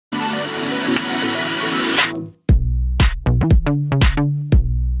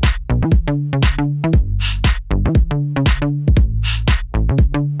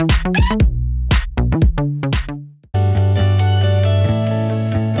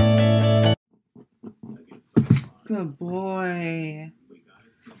Good boy.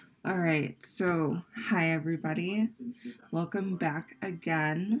 Alright, so hi everybody. Welcome back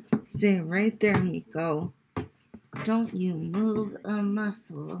again. Stay right there, Meeko. Don't you move a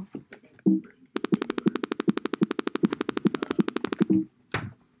muscle.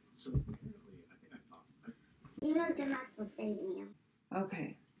 You know the muscle thing.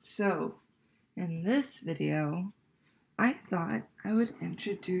 Okay, so in this video, I thought I would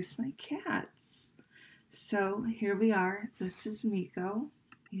introduce my cats. So here we are. This is Meeko.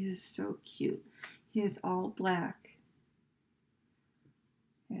 He is so cute. He is all black.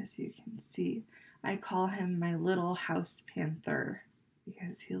 As you can see, I call him my little house panther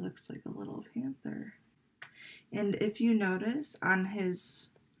because he looks like a little panther. And if you notice on his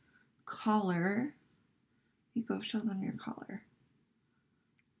collar, you go show them your collar.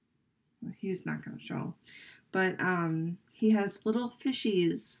 Well, he's not going to show, but he has little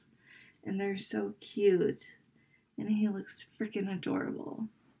fishies and they're so cute and he looks freaking adorable.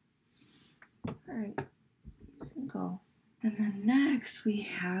 All right, you can go. And then next we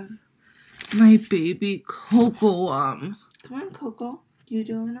have my baby Kokoum. Come on, Coco. You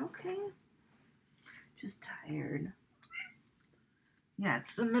doing okay? Just tired. Yeah,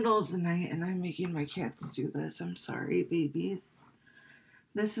 it's the middle of the night and I'm making my cats do this. I'm sorry, babies.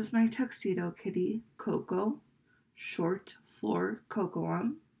 This is my tuxedo kitty, Coco, short for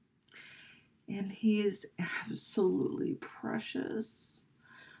Kokoum. And he is absolutely precious.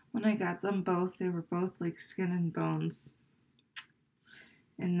 When I got them both, they were both like skin and bones.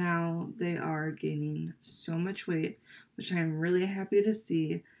 And now they are gaining so much weight, which I'm really happy to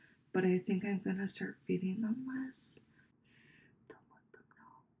see. But I think I'm going to start feeding them less. Don't let them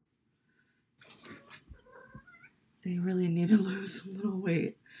know. They really need to lose a little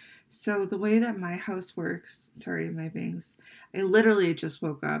weight. So the way that my house works, sorry, my bangs, I literally just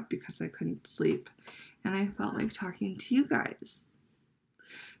woke up because I couldn't sleep. And I felt like talking to you guys.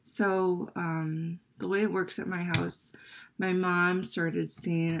 So the way it works at my house, my mom started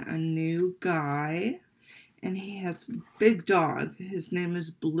seeing a new guy, and he has a big dog. His name is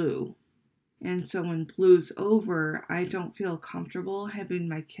Blue. And so when Blue's over, I don't feel comfortable having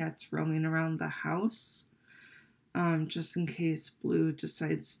my cats roaming around the house, just in case Blue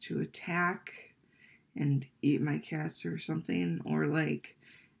decides to attack and eat my cats or something, or like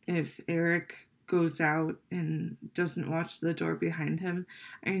if Eric goes out and doesn't watch the door behind him,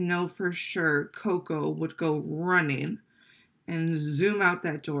 I know for sure Coco would go running and zoom out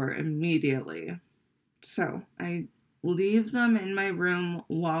that door immediately. So I leave them in my room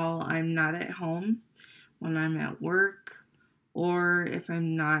while I'm not at home, when I'm at work, or if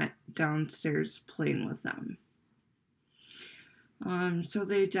I'm not downstairs playing with them. So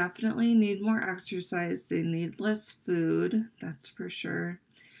they definitely need more exercise. They need less food, that's for sure.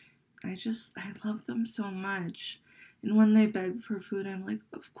 I love them so much. And when they beg for food, I'm like,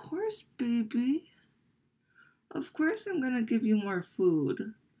 of course, baby. Of course I'm going to give you more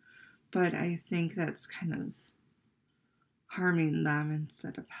food. But I think that's kind of harming them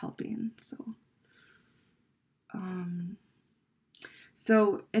instead of helping.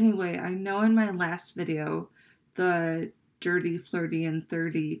 So anyway, I know in my last video, the dirty, flirty, and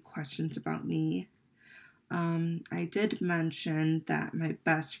 30 questions about me, I did mention that my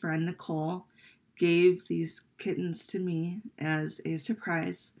best friend Nicole gave these kittens to me as a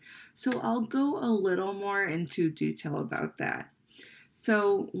surprise. So I'll go a little more into detail about that.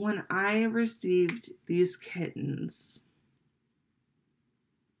 So when I received these kittens,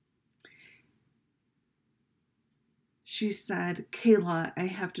 she said, Kayla, I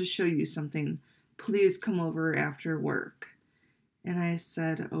have to show you something. Please come over after work. And I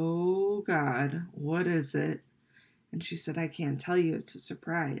said, oh God, what is it? And she said, I can't tell you, it's a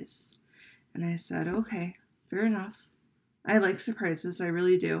surprise. And I said, okay, fair enough. I like surprises, I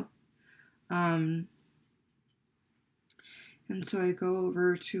really do. And so I go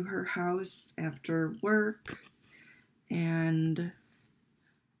over to her house after work, and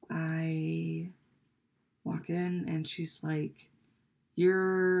I walk in, and she's like,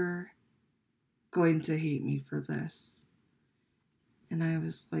 you're going to hate me for this. And I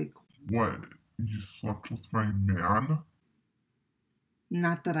was like, what? You slept with my man?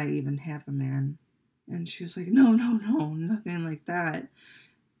 not that I even have a man. And she was like, no, nothing like that.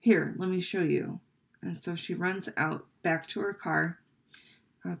 Here, let me show you. And so she runs out back to her car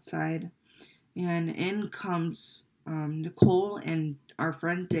outside, and in comes Nicole and our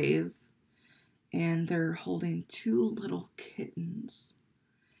friend Dave, and they're holding two little kittens.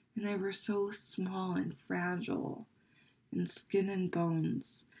 And they were so small and fragile and skin and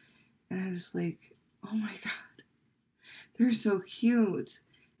bones. And I was like, oh my God, they're so cute.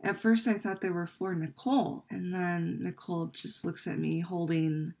 At first I thought they were for Nicole, and then Nicole just looks at me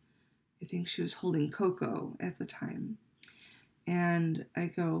holding, I think she was holding Coco at the time. And I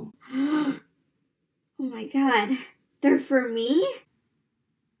go, Oh my God, they're for me?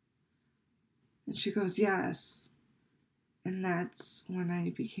 and she goes, yes. And that's when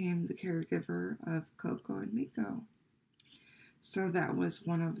I became the caregiver of Coco and Meeko. So that was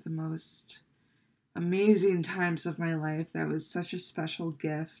one of the most amazing times of my life. That was such a special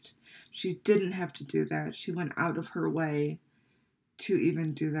gift. She didn't have to do that. She went out of her way to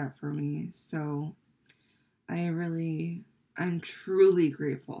even do that for me. So I'm truly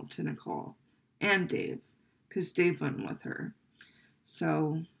grateful to Nicole and Dave, because Dave went with her.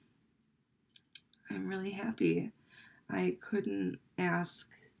 So I'm really happy. I couldn't ask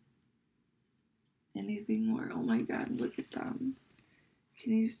anything more. Oh my God, look at them.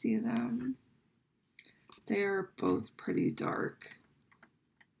 Can you see them? They are both pretty dark.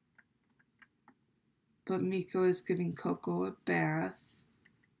 But Meeko is giving Coco a bath.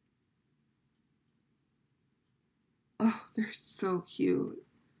 Oh, they're so cute.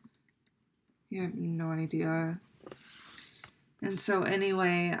 You have no idea. And so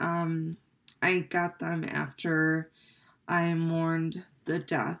anyway, I got them after I mourned the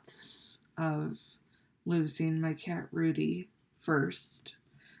deaths of losing my cat Rudy first,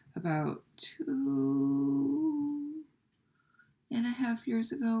 about 2.5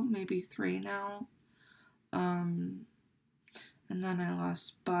 years ago, maybe 3 now. And then I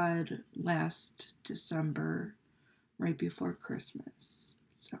lost Bud last December, right before Christmas.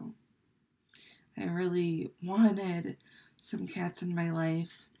 So I really wanted some cats in my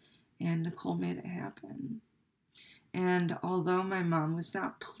life, and Nicole made it happen. And although my mom was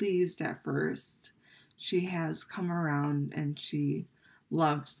not pleased at first, she has come around and she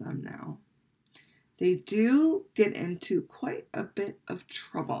loves them now. They do get into quite a bit of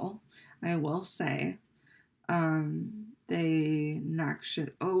trouble, I will say. They knock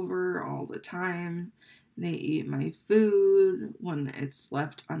shit over all the time. They eat my food when it's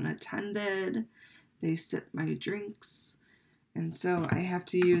left unattended. They sip my drinks. And so I have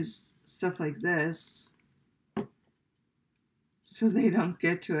to use stuff like this so they don't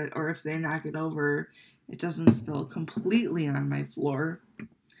get to it, or if they knock it over, it doesn't spill completely on my floor.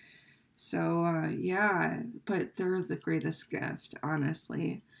 So, yeah, but they're the greatest gift,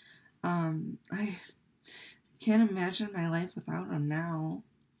 honestly. I can't imagine my life without them now.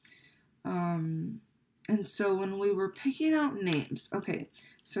 And so when we were picking out names, okay,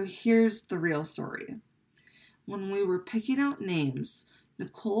 so here's the real story. When we were picking out names,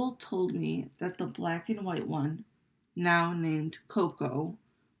 Nicole told me that the black and white one, now named Coco,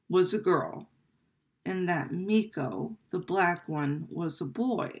 was a girl, and that Meeko, the black one, was a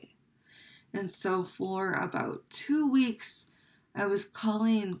boy. And so for about 2 weeks, I was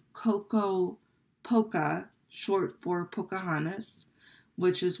calling Coco Poca, short for Pocahontas,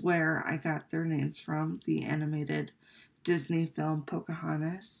 which is where I got their names from, the animated Disney film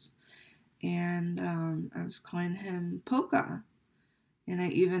Pocahontas. And I was calling him Poca. And I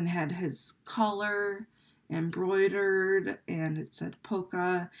even had his collar embroidered, and it said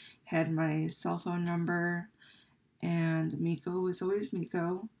Poca, had my cell phone number, and Meeko was always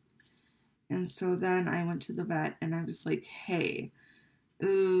Meeko. And so then I went to the vet and I was like, hey,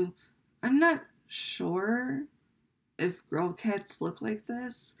 I'm not sure if girl cats look like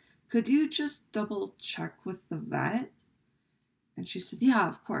this. Could you just double check with the vet? And she said, yeah,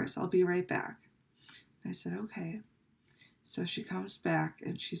 of course, I'll be right back. I said, okay. So she comes back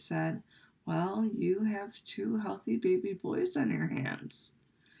and she said, well, you have 2 healthy baby boys on your hands.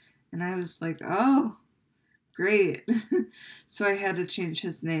 And I was like, oh, great. So I had to change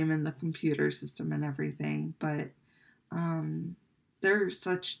his name in the computer system and everything. But they're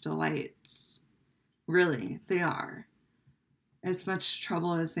such delights. Really, they are. As much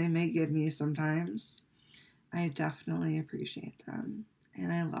trouble as they may give me sometimes, I definitely appreciate them.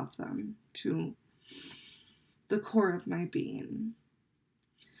 And I love them to the core of my being.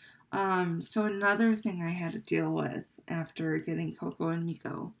 So another thing I had to deal with after getting Coco and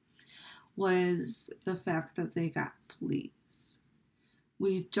Meeko was the fact that they got fleas.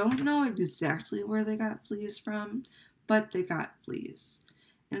 We don't know exactly where they got fleas from, but they got fleas.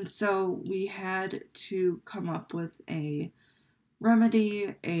 And so we had to come up with a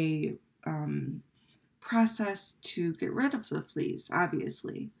remedy, a process to get rid of the fleas,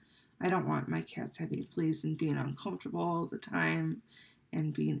 obviously. I don't want my cats having fleas and being uncomfortable all the time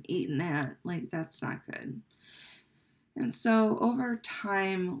and being eaten at. Like, that's not good. And so over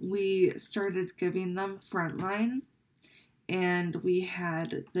time, we started giving them Frontline, and we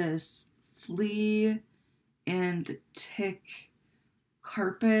had this flea and tick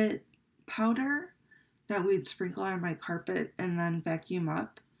carpet powder that we'd sprinkle on my carpet and then vacuum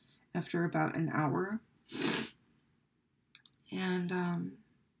up after about an hour. And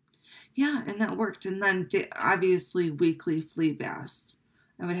yeah, and that worked. And then obviously weekly flea baths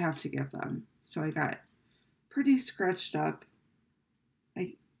I would have to give them. So I got pretty scratched up.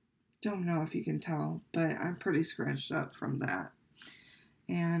 I don't know if you can tell, but I'm pretty scratched up from that.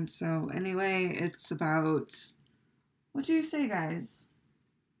 And so anyway, it's about, what do you say, guys?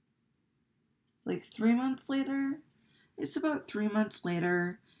 Like 3 months later? It's about 3 months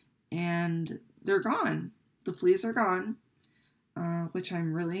later, and they're gone. The fleas are gone, which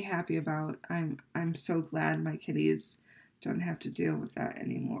I'm really happy about. I'm so glad my kitties don't have to deal with that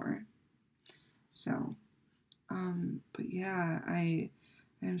anymore. So, but yeah,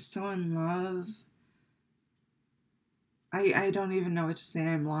 I'm so in love. I don't even know what to say.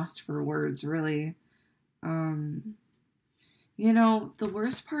 I'm lost for words, really. You know, the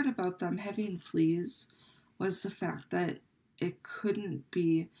worst part about them having fleas was the fact that it couldn't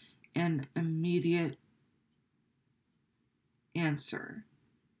be an immediate answer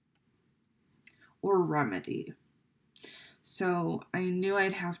or remedy. So I knew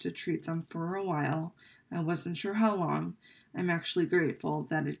I'd have to treat them for a while. I wasn't sure how long. I'm actually grateful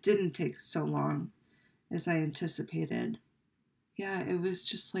that it didn't take so long as I anticipated. Yeah, it was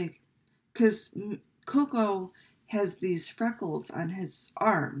just like, because Coco has these freckles on his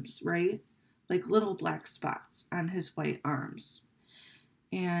arms, right? Like little black spots on his white arms.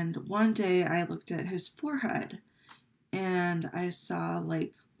 And one day I looked at his forehead and I saw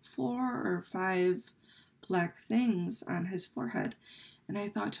like 4 or 5 black things on his forehead. And I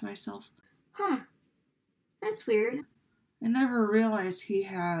thought to myself, Huh, that's weird. I never realized he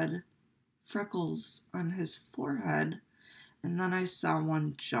had freckles on his forehead. And then I saw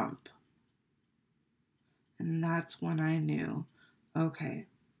one jump. And that's when I knew, okay,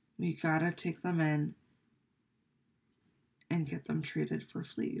 we gotta take them in and get them treated for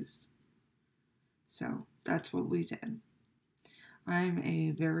fleas. So that's what we did. I'm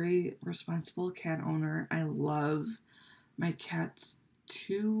a very responsible cat owner. I love my cats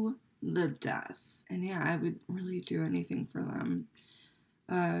to the death. And yeah, I would really do anything for them.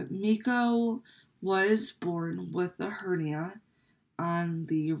 Meeko was born with a hernia on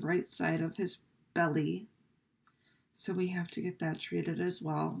the right side of his belly. So we have to get that treated as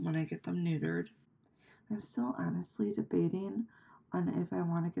well when I get them neutered. I'm still honestly debating on if I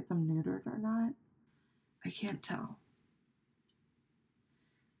want to get them neutered or not. I can't tell.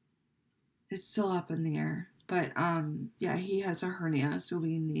 It's still up in the air. But yeah, he has a hernia, so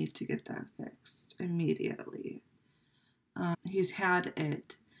we need to get that fixed immediately. He's had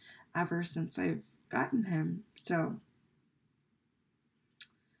it ever since I've gotten him. So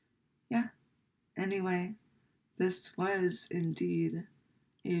yeah. Anyway, this was indeed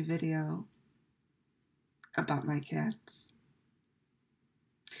a video about my cats.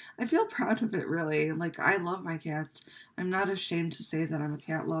 I feel proud of it, really. Like, I love my cats. I'm not ashamed to say that I'm a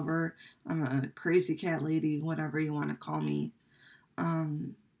cat lover. I'm a crazy cat lady, whatever you want to call me.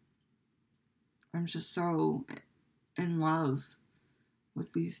 I'm just so in love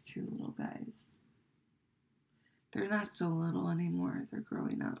with these 2 little guys. They're not so little anymore. They're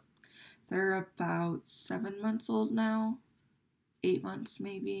growing up. They're about 7 months old now. 8 months,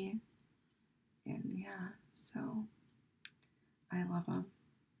 maybe. And yeah, so I love them.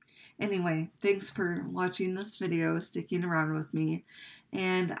 Anyway, thanks for watching this video, sticking around with me,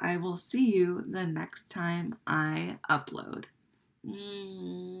 and I will see you the next time I upload.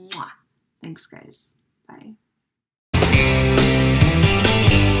 Mwah. Thanks, guys. Bye.